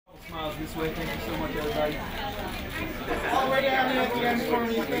this way. Thank you so much, everybody. All the way down there at the end for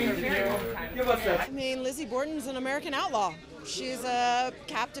me. Thank you. Give us that. I mean, Lizzie Borden's an American outlaw. She's a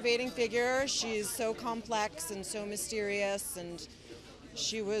captivating figure. She's so complex and so mysterious, and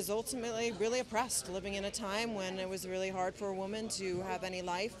she was ultimately really oppressed, living in a time when it was really hard for a woman to have any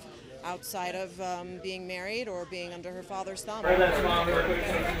life outside of being married or being under her father's thumb.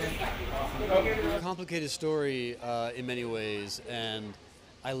 Complicated story in many ways, and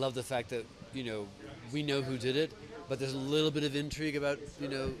I love the fact that, you know, we know who did it, but there's a little bit of intrigue about, you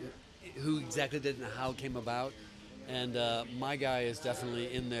know, who exactly did it and how it came about. And my guy is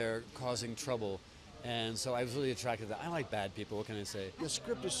definitely in there causing trouble. And so I was really attracted to that. I like bad people, what can I say? The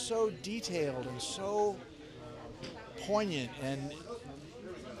script is so detailed and so poignant, and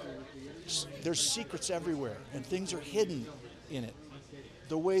there's secrets everywhere, and things are hidden in it,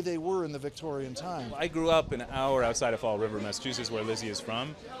 the way they were in the Victorian time. I grew up an hour outside of Fall River, Massachusetts, where Lizzie is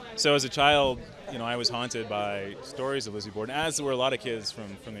from. So as a child, you know, I was haunted by stories of Lizzie Borden, as were a lot of kids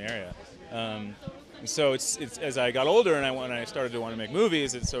from the area. So it's as I got older and when I started to want to make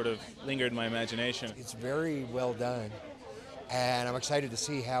movies, it sort of lingered in my imagination. It's very well done, and I'm excited to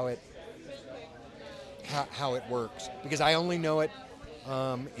see how it works, because I only know it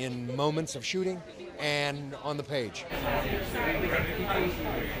in moments of shooting and on the page.